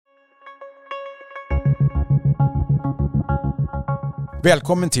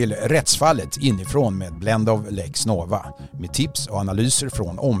Välkommen till Rättsfallet inifrån med Blend av Lex Nova med tips och analyser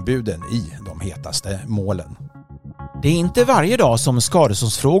från ombuden i de hetaste målen. Det är inte varje dag som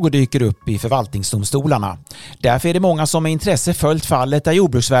skadeståndsfrågor dyker upp i förvaltningsdomstolarna. Därför är det många som med intresse följt fallet där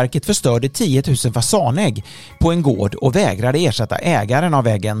Jordbruksverket förstörde 10 000 fasanägg på en gård och vägrade ersätta ägaren av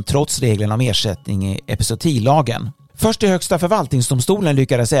äggen trots reglerna om ersättning i epizootilagen. Först i Högsta förvaltningsdomstolen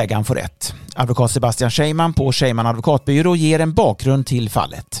lyckades ägaren få rätt. Advokat Sebastian Scheiman på Scheiman advokatbyrå ger en bakgrund till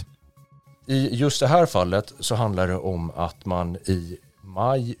fallet. I just det här fallet så handlar det om att man i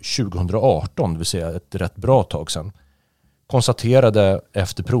maj 2018, det vill säga ett rätt bra tag sedan, konstaterade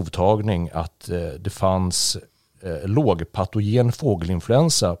efter provtagning att det fanns lågpatogen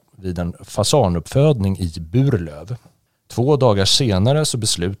fågelinfluensa vid en fasanuppfödning i Burlöv. 2 dagar senare så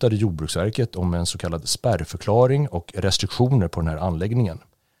beslutade Jordbruksverket om en så kallad spärrförklaring och restriktioner på den här anläggningen.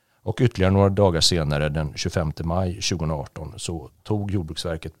 Och ytterligare några dagar senare, den 25 maj 2018, så tog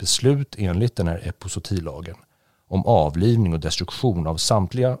Jordbruksverket beslut enligt den här epizootilagen om avlivning och destruktion av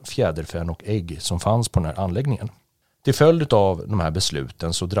samtliga fjäderfän och ägg som fanns på den här anläggningen. Till följd av de här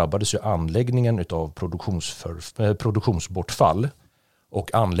besluten så drabbades ju anläggningen av produktionsbortfall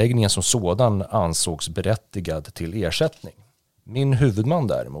och anläggningen som sådan ansågs berättigad till ersättning. Min huvudman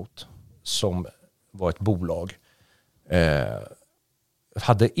däremot, som var ett bolag,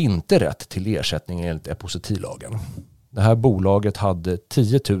 hade inte rätt till ersättning enligt epizootilagen. Det här bolaget hade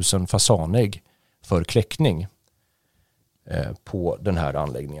 10 000 fasanägg för kläckning på den här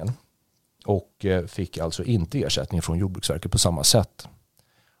anläggningen och fick alltså inte ersättning från Jordbruksverket på samma sätt.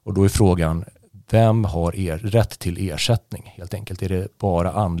 Och då är frågan, vem har rätt till ersättning? Helt enkelt, är det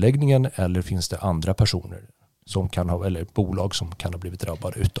bara anläggningen eller finns det andra personer som kan ha, eller bolag som kan ha blivit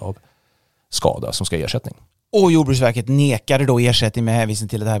drabbade utav skada som ska ha ersättning? Och Jordbruksverket nekade då ersättning med hänvisning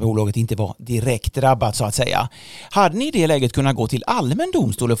till att det här bolaget inte var direkt drabbat så att säga. Hade ni i det läget kunnat gå till allmän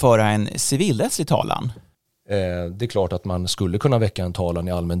domstol och föra en civilrättslig talan? Det är klart att man skulle kunna väcka en talan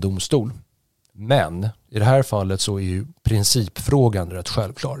i allmän domstol. Men i det här fallet så är ju principfrågan rätt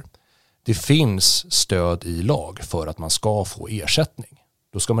självklar. Det finns stöd i lag för att man ska få ersättning.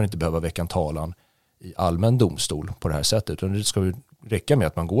 Då ska man inte behöva väcka en talan i allmän domstol på det här sättet. Utan det ska ju räcka med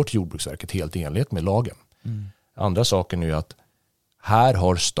att man går till Jordbruksverket helt i enlighet med lagen. Andra saken är ju att här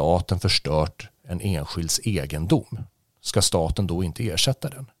har staten förstört en enskilds egendom. Ska staten då inte ersätta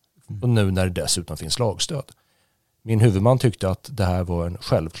den? Och nu när det dessutom finns lagstöd. Min huvudman tyckte att det här var en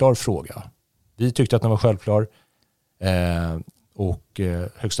självklar fråga. Vi tyckte att den var självklar och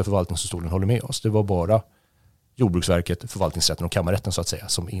Högsta förvaltningsdomstolen håller med oss. Det var bara Jordbruksverket, förvaltningsrätten och kammarrätten så att säga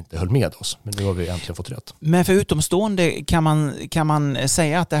som inte höll med oss. Men nu har vi äntligen fått rätt. Men för utomstående kan man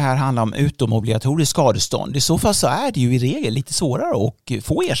säga att det här handlar om utomobligatorisk skadestånd. I så fall så är det ju i regel lite svårare att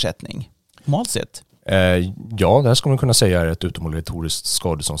få ersättning, normalt sett. Ja, det här ska man kunna säga är ett utomobligatoriskt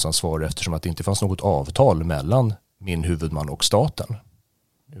skadeståndsansvar eftersom att det inte fanns något avtal mellan min huvudman och staten.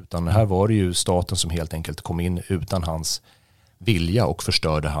 Utan här var det ju staten som helt enkelt kom in utan hans vilja och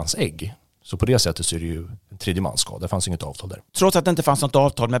förstörde hans ägg. Så på det sättet så är det ju en tredjemansskada. Det fanns inget avtal där. Trots att det inte fanns något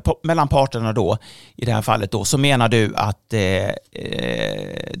avtal mellan parterna då, i det här fallet då, så menar du att det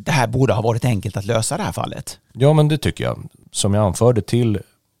här borde ha varit enkelt att lösa det här fallet? Ja, men det tycker jag. Som jag anförde till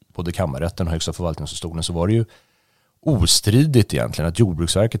både kammarrätten och Högsta förvaltningsdomstolen så var det ju ostridigt egentligen att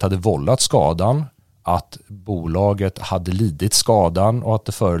Jordbruksverket hade vållat skadan, att bolaget hade lidit skadan och att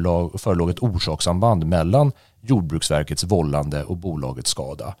det förelåg ett orsakssamband mellan Jordbruksverkets vållande och bolagets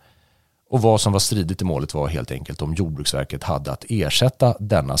skada. Och vad som var stridigt i målet var helt enkelt om Jordbruksverket hade att ersätta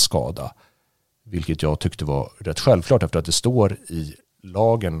denna skada. Vilket jag tyckte var rätt självklart efter att det står i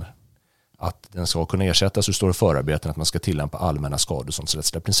lagen att den ska kunna ersättas så står det i förarbeten att man ska tillämpa allmänna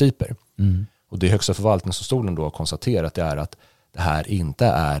skadeståndsrättsliga principer. Och det Högsta förvaltningsdomstolen då har konstaterat är att det här inte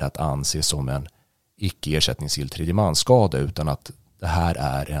är att anse som en icke-ersättningsgill tredjemansskada utan att det här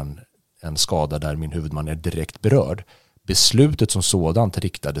är en skada där min huvudman är direkt berörd. Beslutet som sådant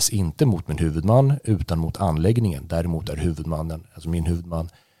riktades inte mot min huvudman utan mot anläggningen. Däremot är huvudmannen, alltså min huvudman,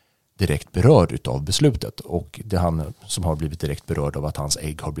 direkt berörd utav beslutet och det är han som har blivit direkt berörd av att hans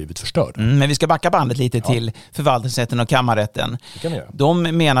ägg har blivit förstörd. Men vi ska backa bandet lite till förvaltningsrätten och kammarrätten. Det kan vi göra. De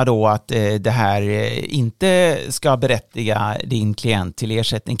menar då att det här inte ska berättiga din klient till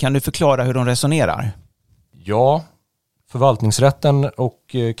ersättning. Kan du förklara hur de resonerar? Ja, förvaltningsrätten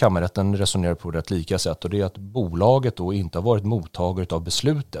och kammarrätten resonerar på rätt lika sätt och det är att bolaget då inte har varit mottagare av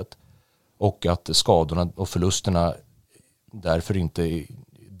beslutet och att skadorna och förlusterna därför inte är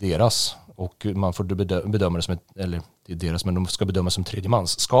deras och man får bedöma det som eller det är deras men de ska bedömas som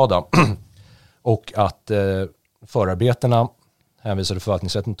tredjemansskada och att förarbetena hänvisade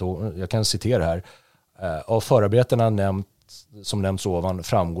förvaltningsrätten då, jag kan citera här, av förarbetena nämnt som nämns ovan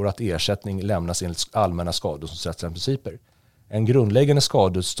framgår att ersättning lämnas enligt allmänna skadeståndsrättsliga principer. En grundläggande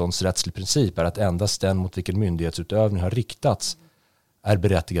skadeståndsrättslig princip är att endast den mot vilken myndighetsutövning har riktats är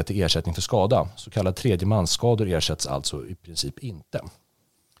berättigad till ersättning för skada. Så kallade tredjemansskador ersätts alltså i princip inte.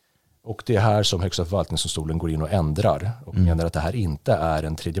 Och det är här som Högsta förvaltningsdomstolen går in och ändrar och menar att det här inte är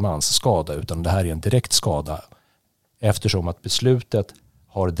en tredjemansskada utan det här är en direkt skada eftersom att beslutet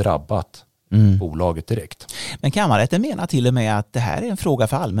har drabbat bolaget direkt. Men kammarrätten menar till och med att det här är en fråga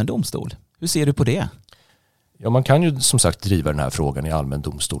för allmän domstol. Hur ser du på det? Ja, man kan ju som sagt driva den här frågan i allmän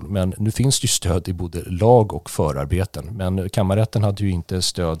domstol, men nu finns det ju stöd i både lag och förarbeten. Men kammarrätten hade ju inte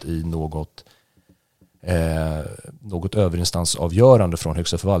stöd i något överinstansavgörande från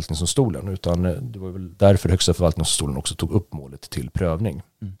Högsta förvaltningsdomstolen, utan det var väl därför Högsta förvaltningsdomstolen också tog upp målet till prövning.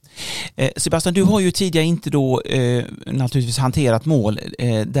 Sebastian, du har ju tidigare inte då naturligtvis hanterat mål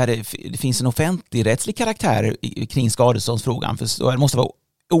där det finns en offentlig rättslig karaktär kring skadeståndsfrågan, för det måste vara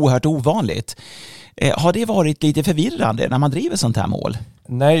oerhört ovanligt. Har det varit lite förvirrande när man driver sånt här mål?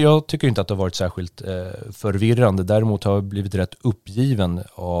 Nej, jag tycker inte att det har varit särskilt förvirrande. Däremot har jag blivit rätt uppgiven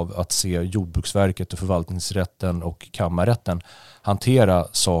av att se Jordbruksverket och förvaltningsrätten och kammarrätten hantera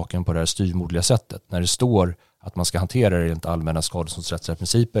saken på det här styrmodliga sättet. När det står att man ska hantera det enligt allmänna skadeståndsrättsliga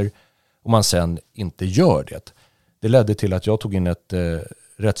principer och man sen inte gör det. Det ledde till att jag tog in ett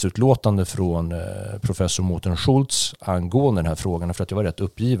rättsutlåtande från professor Mårten Schultz angående den här frågan för att jag var rätt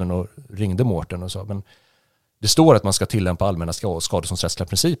uppgiven och ringde Mårten och sa men det står att man ska tillämpa allmänna skadeståndsrättsliga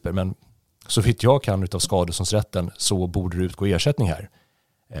principer men så vitt jag kan utav skadeståndsrätten så borde det utgå ersättning här.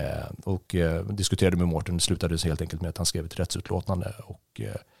 Och diskuterade med Mårten, det slutade så helt enkelt med att han skrev ett rättsutlåtande och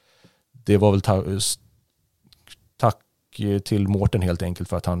det var väl tack till Mårten helt enkelt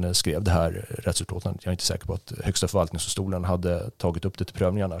för att han skrev det här rättsutlåtandet. Jag är inte säker på att Högsta förvaltningsdomstolen hade tagit upp det till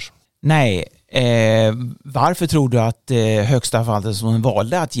prövning annars. Nej, varför tror du att Högsta förvaltningsdomstolen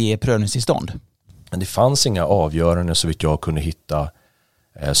valde att ge prövningstillstånd? Men det fanns inga avgöranden så vitt jag kunde hitta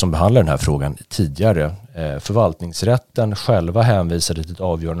som behandlar den här frågan tidigare. Förvaltningsrätten själva hänvisade till ett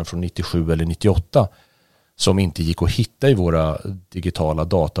avgörande från 97 eller 98 som inte gick att hitta i våra digitala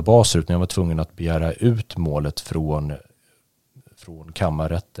databaser utan jag var tvungen att begära ut målet från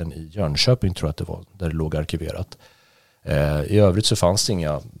kammarrätten i Jönköping tror jag att det var, där det låg arkiverat. I övrigt så fanns det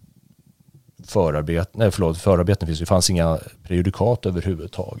inga förarbeten finns det fanns inga prejudikat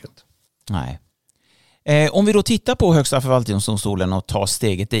överhuvudtaget. Nej. Om vi då tittar på Högsta förvaltningsdomstolen och tar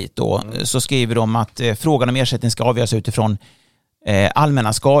steget dit då, så skriver de att frågan om ersättning ska avgöras utifrån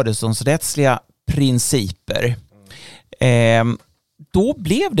allmänna skadeståndsrättsliga principer. Då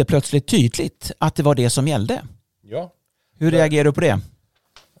blev det plötsligt tydligt att det var det som gällde. Ja. Hur reagerar du på det?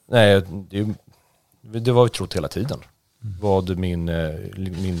 Nej, det var ju trott hela tiden. Vad min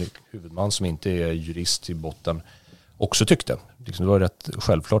huvudman som inte är jurist i botten också tyckte. Det var rätt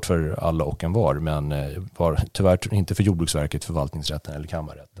självklart för alla och en var, men var tyvärr inte för Jordbruksverket, förvaltningsrätten eller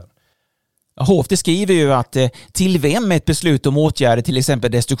kammarrätten. HFD skriver ju att till vem ett beslut om åtgärder, till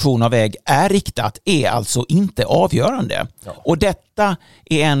exempel destruktion av väg, är riktat är alltså inte avgörande. Ja. Och detta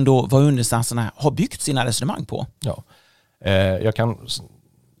är ändå vad underinstanserna har byggt sina resonemang på. Ja. Jag kan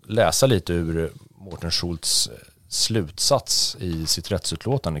läsa lite ur Mårten Schultz slutsats i sitt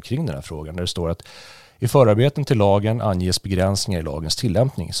rättsutlåtande kring den här frågan. Där det står att i förarbeten till lagen anges begränsningar i lagens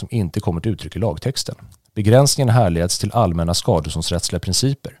tillämpning som inte kommer till uttryck i lagtexten. Begränsningen härleds till allmänna skadeståndsrättsliga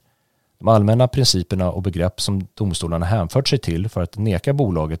principer. De allmänna principerna och begrepp som domstolarna hänfört sig till för att neka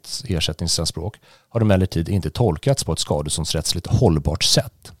bolagets ersättningsanspråk har emellertid inte tolkats på ett skadeståndsrättsligt hållbart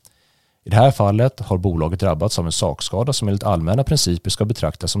sätt. I det här fallet har bolaget drabbats av en sakskada som enligt allmänna principer ska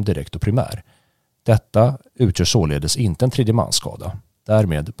betraktas som direkt och primär. Detta utgör således inte en tredjemansskada.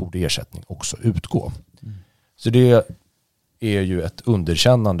 Därmed borde ersättning också utgå. Så det är ju ett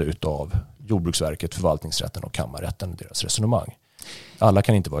underkännande utav Jordbruksverket, förvaltningsrätten och kammarrätten och deras resonemang. Alla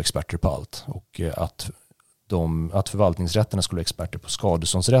kan inte vara experter på allt och att förvaltningsrätterna skulle vara experter på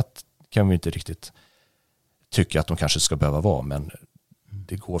skadeståndsrätt kan vi inte riktigt tycka att de kanske ska behöva vara, men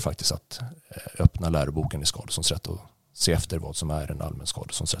det går faktiskt att öppna läroboken i skadeståndsrätt och se efter vad som är en allmän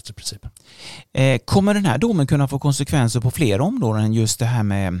skadeståndsrättslig princip. Kommer den här domen kunna få konsekvenser på fler områden än just det här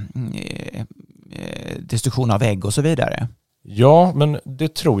med destruktion av vägg och så vidare? Ja, men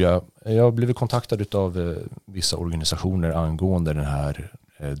det tror jag. Jag har blivit kontaktad av vissa organisationer angående den här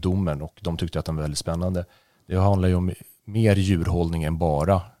domen och de tyckte att den var väldigt spännande. Det handlar ju om mer djurhållning än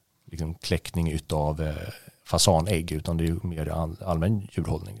bara liksom kläckning utav fasanägg, utan det är ju mer allmän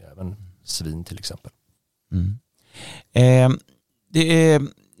djurhållning, även svin till exempel. Det är,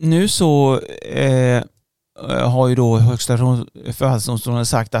 nu så har ju då Högsta förvaltningsdomstolen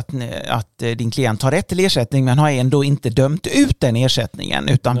sagt att din klient har rätt till ersättning, men har ändå inte dömt ut den ersättningen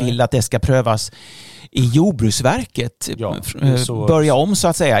utan vill att det ska prövas i Jordbruksverket. Ja, börja om så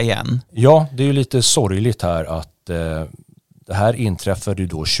att säga igen. Ja, det är ju lite sorgligt här att det här inträffade ju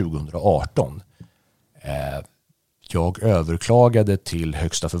då 2018. Jag överklagade till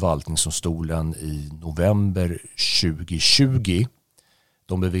Högsta förvaltningsdomstolen i november 2020.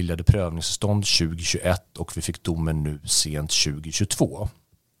 De beviljade prövningstillstånd 2021 och vi fick domen nu sent 2022.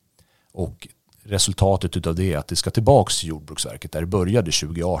 Och resultatet av det är att det ska tillbaka till Jordbruksverket där det började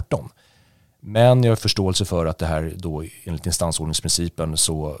 2018. Men jag har förståelse för att det här då enligt instansordningsprincipen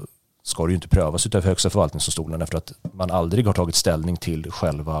så ska det ju inte prövas utav Högsta förvaltningsdomstolen efter att man aldrig har tagit ställning till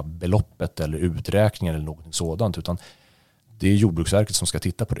själva beloppet eller uträkningen eller något sådant, utan det är Jordbruksverket som ska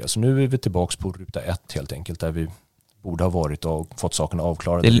titta på det. Så nu är vi tillbaka på ruta 1 helt enkelt, där vi borde ha varit och fått sakerna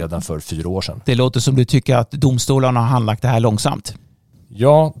avklarade redan för 4 år sedan. Det låter som du tycker att domstolarna har handlagt det här långsamt.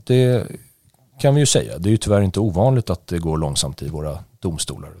 Ja, det kan vi ju säga. Det är ju tyvärr inte ovanligt att det går långsamt i våra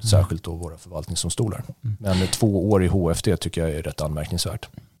domstolar, särskilt då våra förvaltningsdomstolar. Men 2 år i HFD tycker jag är rätt anmärkningsvärt.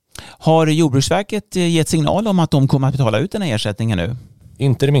 Har Jordbruksverket gett signal om att de kommer att betala ut den här ersättningen nu?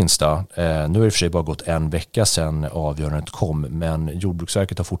 Inte det minsta. Nu har det i och för sig bara gått 1 vecka sedan avgörandet kom, men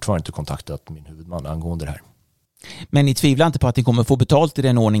Jordbruksverket har fortfarande inte kontaktat min huvudman angående det här. Men ni tvivlar inte på att ni kommer få betalt i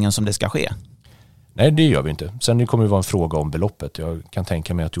den ordningen som det ska ske? Nej, det gör vi inte. Sen kommer det vara en fråga om beloppet. Jag kan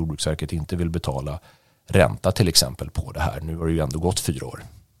tänka mig att Jordbruksverket inte vill betala ränta till exempel på det här. Nu har det ju ändå gått 4 år.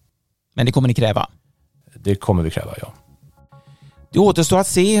 Men det kommer ni kräva? Det kommer vi kräva, ja. Det återstår att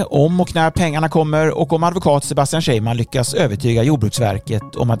se om och när pengarna kommer och om advokat Sebastian Scheiman lyckas övertyga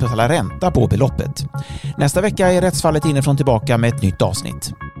Jordbruksverket om att betala ränta på beloppet. Nästa vecka är rättsfallet inifrån tillbaka med ett nytt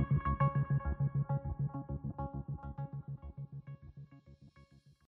avsnitt.